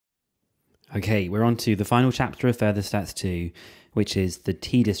Okay, we're on to the final chapter of Further Stats 2, which is the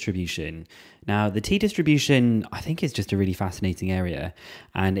T-distribution. Now, the T-distribution, I think, is just a really fascinating area,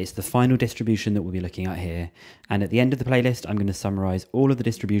 and it's the final distribution that we'll be looking at here. And at the end of the playlist, I'm going to summarize all of the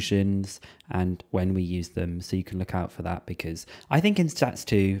distributions and when we use them, so you can look out for that, because I think in Stats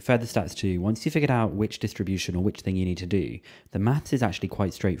 2, Further Stats 2, once you figured out which distribution or which thing you need to do, the maths is actually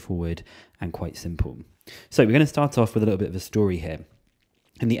quite straightforward and quite simple. So we're going to start off with a little bit of a story here.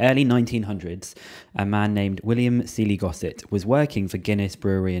 In the early 1900s, a man named William Seeley Gossett was working for Guinness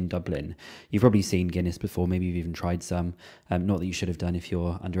Brewery in Dublin. You've probably seen Guinness before, maybe you've even tried some, not that you should have done if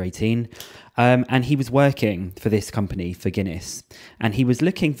you're under 18. And he was working for this company, for Guinness, and he was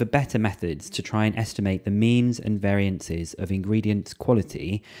looking for better methods to try and estimate the means and variances of ingredients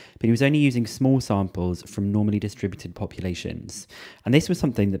quality, but he was only using small samples from normally distributed populations. And this was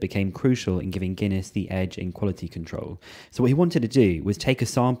something that became crucial in giving Guinness the edge in quality control. So what he wanted to do was take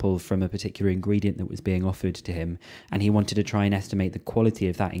a sample from a particular ingredient that was being offered to him, and he wanted to try and estimate the quality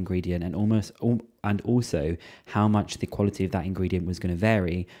of that ingredient and also how much the quality of that ingredient was going to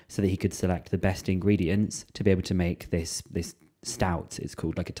vary, so that he could select the best ingredients to be able to make this stout. It's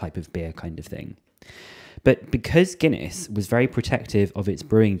called, like a type of beer kind of thing. But because Guinness was very protective of its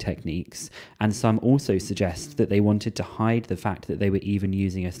brewing techniques, and some also suggest that they wanted to hide the fact that they were even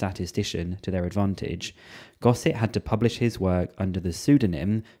using a statistician to their advantage, Gossett had to publish his work under the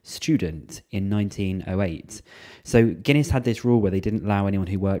pseudonym Student in 1908. So Guinness had this rule where they didn't allow anyone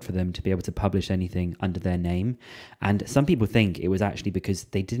who worked for them to be able to publish anything under their name. And some people think it was actually because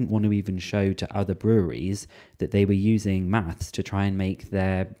they didn't want to even show to other breweries that they were using maths to try and make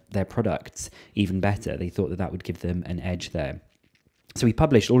their products even better. They thought that that would give them an edge there. So he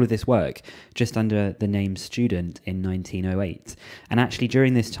published all of this work just under the name Student in 1908. And actually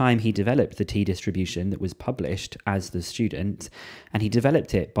during this time, he developed the T-distribution that was published as the Student. And he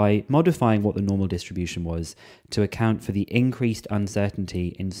developed it by modifying what the normal distribution was to account for the increased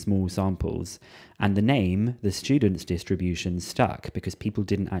uncertainty in small samples. And the name, the Student's distribution, stuck because people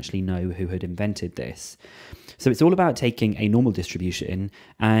didn't actually know who had invented this. So it's all about taking a normal distribution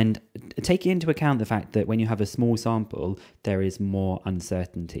and taking into account the fact that when you have a small sample, there is more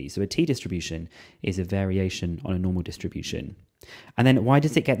uncertainty. So a T-distribution is a variation on a normal distribution. And then why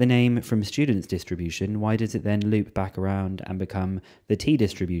does it get the name from Student's distribution? Why does it then loop back around and become the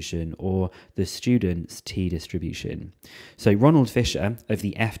T-distribution or the Student's T-distribution? So Ronald Fisher of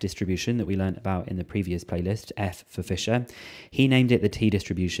the F distribution that we learned about in the previous playlist, F for Fisher, he named it the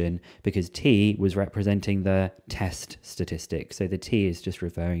T-distribution because T was representing the test statistic. So the T is just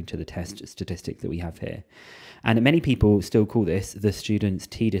referring to the test statistic that we have here. And many people still call this the Student's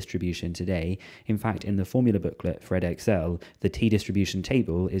T-distribution today. In fact, in the formula booklet for Edexcel, the T-distribution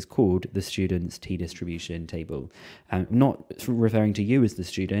table is called the Student's T-distribution table. Not referring to you as the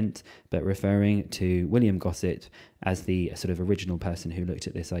student, but referring to William Gossett as the sort of original person who looked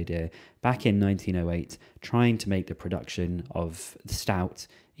at this idea back in 1908, trying to make the production of stout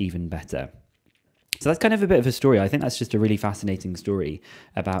even better. So that's kind of a bit of a story. I think that's just a really fascinating story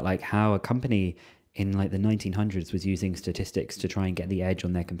about like how a company in like the 1900s was using statistics to try and get the edge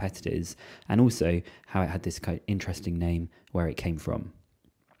on their competitors, and also how it had this kind of interesting name where it came from.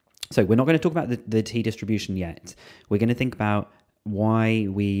 So we're not going to talk about the T-distribution yet. We're going to think about why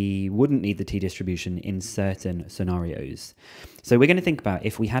we wouldn't need the T-distribution in certain scenarios. So we're going to think about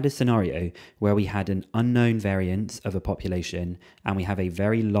if we had a scenario where we had an unknown variance of a population and we have a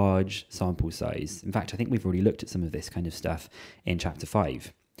very large sample size. In fact, I think we've already looked at some of this kind of stuff in chapter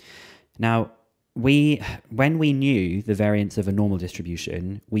 5. Now, when we knew the variance of a normal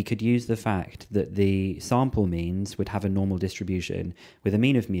distribution, we could use the fact that the sample means would have a normal distribution with a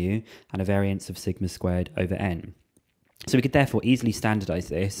mean of mu and a variance of sigma squared over n. So we could therefore easily standardize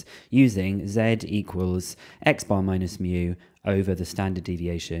this using z equals x bar minus mu over the standard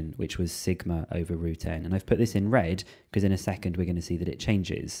deviation, which was sigma over root n. And I've put this in red because in a second we're going to see that it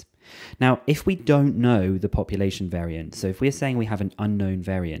changes. Now, if we don't know the population variance, so if we're saying we have an unknown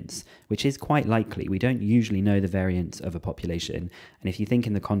variance, which is quite likely, we don't usually know the variance of a population. And if you think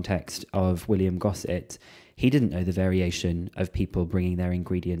in the context of William Gossett, he didn't know the variation of people bringing their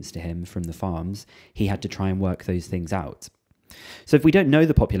ingredients to him from the farms. He had to try and work those things out. So if we don't know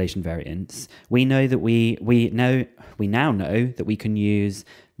the population variance, we know that we now know that we can use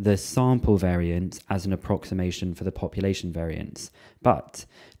the sample variance as an approximation for the population variance. But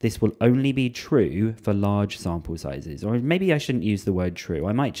this will only be true for large sample sizes. Or maybe I shouldn't use the word true.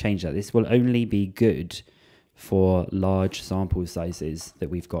 I might change that. This will only be good for large sample sizes that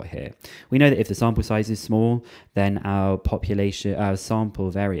we've got here. We know that if the sample size is small, then our sample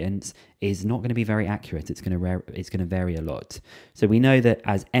variance is not going to be very accurate. It's going to vary a lot. So we know that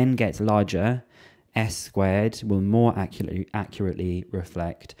as n gets larger, s squared will more accurately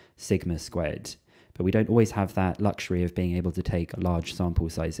reflect sigma squared. But we don't always have that luxury of being able to take large sample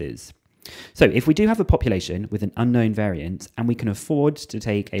sizes. So if we do have a population with an unknown variance and we can afford to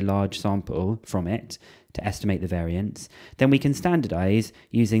take a large sample from it to estimate the variance, then we can standardize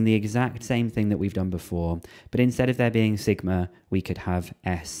using the exact same thing that we've done before, but instead of there being sigma, we could have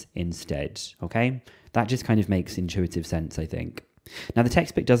S instead, okay? That just kind of makes intuitive sense, I think. Now, the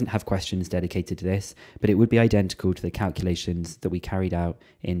textbook doesn't have questions dedicated to this, but it would be identical to the calculations that we carried out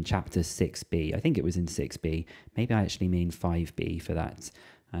in chapter 6b. I think it was in 6b. Maybe I actually mean 5b for that.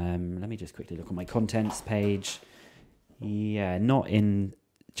 Let me just quickly look on my contents page. Yeah, not in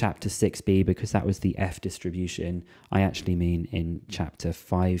chapter 6b because that was the F distribution. I actually mean in chapter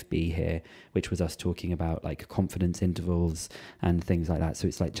 5b here, which was us talking about like confidence intervals and things like that. So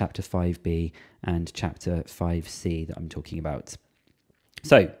it's like chapter 5b and chapter 5c that I'm talking about.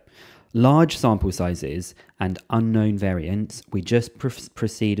 So large sample sizes and unknown variance, we just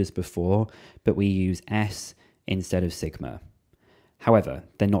proceed as before, but we use S instead of sigma. However,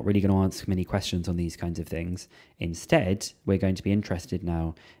 they're not really going to answer many questions on these kinds of things. Instead, we're going to be interested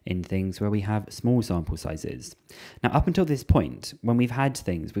now in things where we have small sample sizes. Now, up until this point, when we've had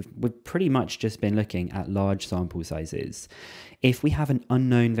things, we've pretty much just been looking at large sample sizes. If we have an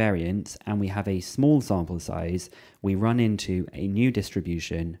unknown variance and we have a small sample size, we run into a new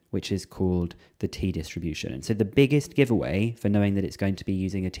distribution, which is called the T-distribution. And so the biggest giveaway for knowing that it's going to be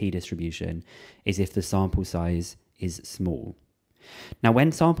using a T-distribution is if the sample size is small. Now,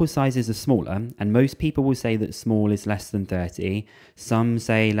 when sample sizes are smaller, and most people will say that small is less than 30, some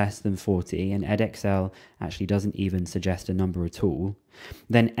say less than 40, and Edexcel actually doesn't even suggest a number at all,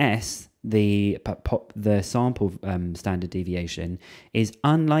 then S, the sample standard deviation, is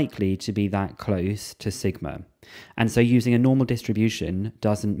unlikely to be that close to sigma. And so using a normal distribution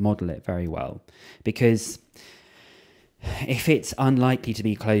doesn't model it very well, because if it's unlikely to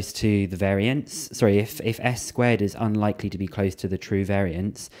be close to the variance, if S squared is unlikely to be close to the true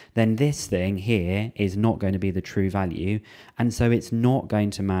variance, then this thing here is not going to be the true value, and so it's not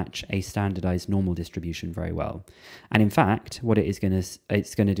going to match a standardized normal distribution very well. And in fact, what it's going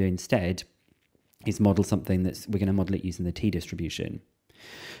to do instead is model something we're going to model it using the T-distribution.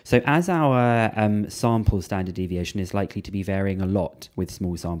 So as our sample standard deviation is likely to be varying a lot with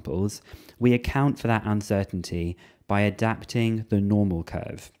small samples, we account for that uncertainty by adapting the normal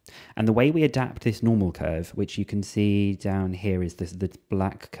curve. And the way we adapt this normal curve, which you can see down here is the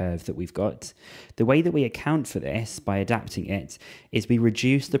black curve that we've got, the way that we account for this by adapting it is we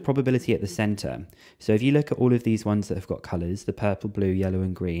reduce the probability at the center. So if you look at all of these ones that have got colors, the purple, blue, yellow,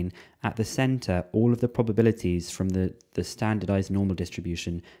 and green, at the center, all of the probabilities from the standardized normal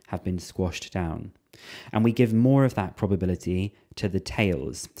distribution have been squashed down. And we give more of that probability to the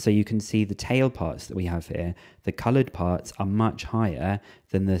tails. So you can see the tail parts that we have here, the colored parts are much higher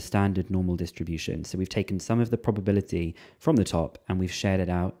than the standard normal distribution. So we've taken some of the probability from the top and we've shared it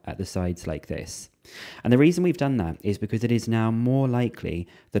out at the sides like this. And the reason we've done that is because it is now more likely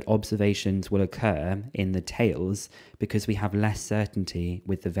that observations will occur in the tails because we have less certainty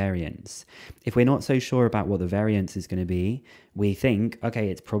with the variance. If we're not so sure about what the variance is going to be, we think, okay,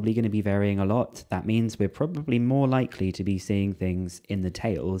 it's probably going to be varying a lot. That means we're probably more likely to be seeing things in the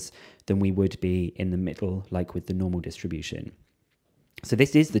tails than we would be in the middle, like with the normal distribution. So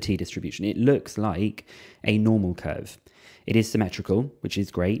this is the T-distribution. It looks like a normal curve. It is symmetrical, which is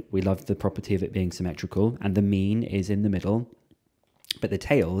great. We love the property of it being symmetrical, and the mean is in the middle, but the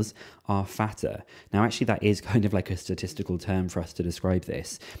tails are fatter. Now, actually, that is kind of like a statistical term for us to describe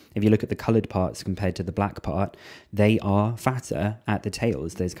this. If you look at the colored parts compared to the black part, they are fatter at the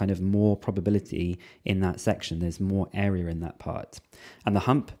tails. There's kind of more probability in that section. There's more area in that part. And the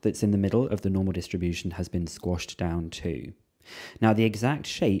hump that's in the middle of the normal distribution has been squashed down too. Now, the exact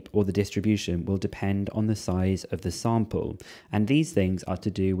shape or the distribution will depend on the size of the sample, and these things are to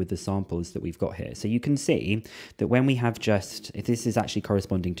do with the samples that we've got here. So you can see that when we have if this is actually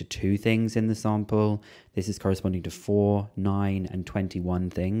corresponding to 2 things in the sample, this is corresponding to 4, 9, and 21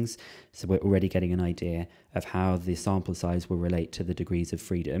 things. So we're already getting an idea of how the sample size will relate to the degrees of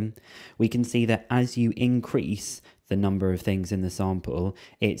freedom. We can see that as you increase the number of things in the sample,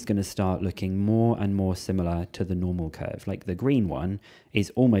 it's going to start looking more and more similar to the normal curve. Like the green one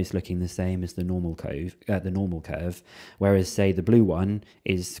is almost looking the same as the normal curve, whereas say the blue one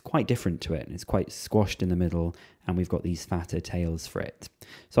is quite different to it. It's quite squashed in the middle, and we've got these fatter tails for it.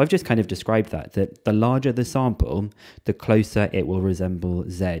 So I've just kind of described that the larger the sample, the closer it will resemble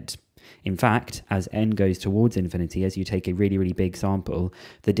Z. In fact, as n goes towards infinity, as you take a really, really big sample,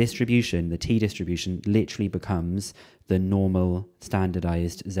 the distribution, the t-distribution, literally becomes the normal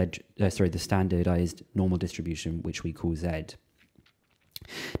standardized the standardized normal distribution, which we call Z.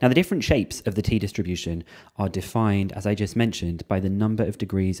 Now, the different shapes of the t-distribution are defined, as I just mentioned, by the number of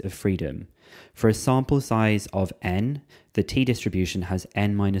degrees of freedom. For a sample size of n, the t-distribution has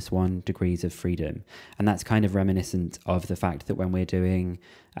n-1 degrees of freedom. And that's kind of reminiscent of the fact that when we're doing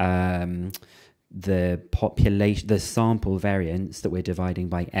the sample variance, that we're dividing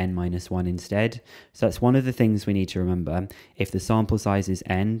by n-1 instead. So that's one of the things we need to remember. If the sample size is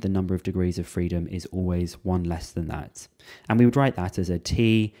n, the number of degrees of freedom is always one less than that. And we would write that as a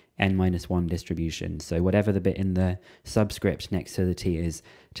t n-1 distribution. So whatever the bit in the subscript next to the t is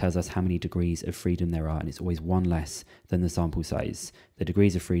tells us how many degrees of freedom there are, and it's always one less than the sample size. The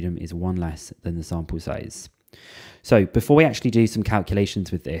degrees of freedom is one less than the sample size. So before we actually do some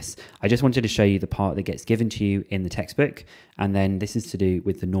calculations with this, I just wanted to show you the part that gets given to you in the textbook, and then this is to do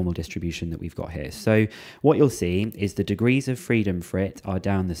with the normal distribution that we've got here. So what you'll see is the degrees of freedom for it are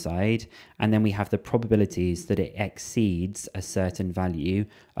down the side, and then we have the probabilities that it exceeds a certain value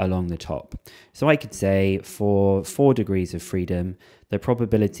along the top. So I could say for 4 degrees of freedom, the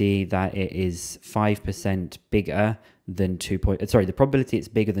probability that it is 5% bigger than the probability it's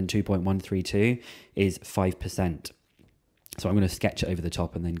bigger than 2.132 is 5%. So I'm going to sketch it over the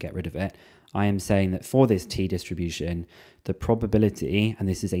top and then get rid of it. I am saying that for this t-distribution, the probability, and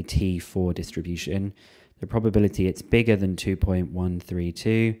this is a T4 distribution, the probability it's bigger than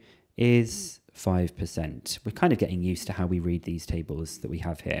 2.132 is 5%. We're kind of getting used to how we read these tables that we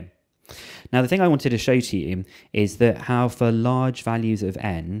have here. Now, the thing I wanted to show to you is that how for large values of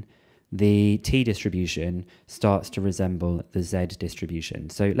n, the t-distribution starts to resemble the z-distribution.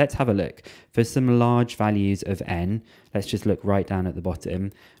 So let's have a look. For some large values of n, let's just look right down at the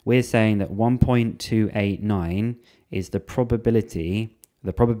bottom. We're saying that 1.289 is the probability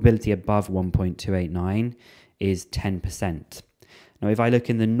above 1.289 is 10%. Now, if I look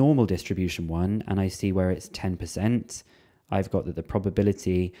in the normal distribution one and I see where it's 10%, I've got that the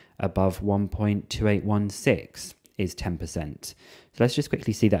probability above 1.2816 is 10%. So let's just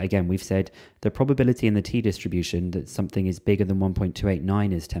quickly see that again. We've said the probability in the t-distribution that something is bigger than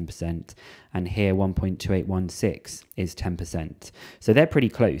 1.289 is 10%, and here 1.2816 is 10%. So they're pretty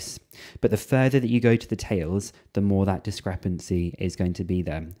close. But the further that you go to the tails, the more that discrepancy is going to be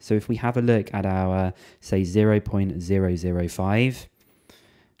there. So if we have a look at our, say, 0.005,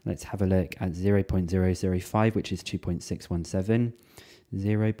 let's have a look at 0.005, which is 2.617.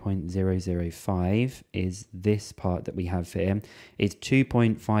 0.005 is this part that we have here. It's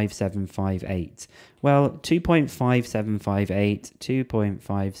 2.5758. Well,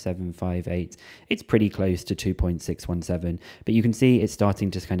 2.5758, it's pretty close to 2.617, but you can see it's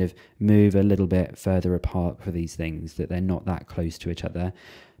starting to kind of move a little bit further apart for these things, that they're not that close to each other.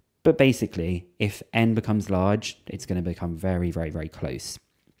 But basically, if n becomes large, it's going to become very, very, very close.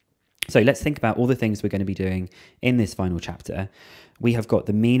 So let's think about all the things we're going to be doing in this final chapter. We have got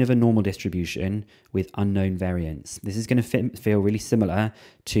the mean of a normal distribution with unknown variance. This is going to feel really similar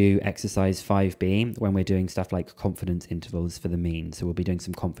to exercise 5b when we're doing stuff like confidence intervals for the mean. So we'll be doing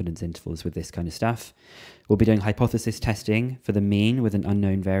some confidence intervals with this kind of stuff. We'll be doing hypothesis testing for the mean with an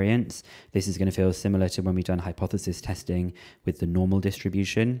unknown variance. This is going to feel similar to when we've done hypothesis testing with the normal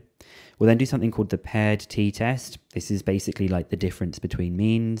distribution. We'll then do something called the paired t-test. This is basically like the difference between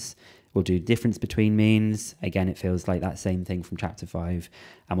means. We'll do difference between means. Again, it feels like that same thing from chapter 5.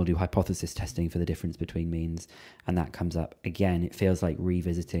 And we'll do hypothesis testing for the difference between means. And that comes up again. It feels like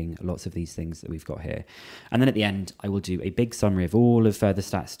revisiting lots of these things that we've got here. And then at the end, I will do a big summary of all of Further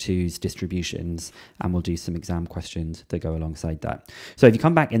Stats 2's distributions. And we'll do some exam questions that go alongside that. So if you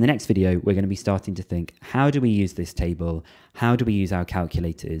come back in the next video, we're going to be starting to think, how do we use this table? How do we use our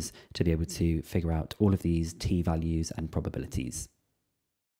calculators to be able to figure out all of these t values and probabilities?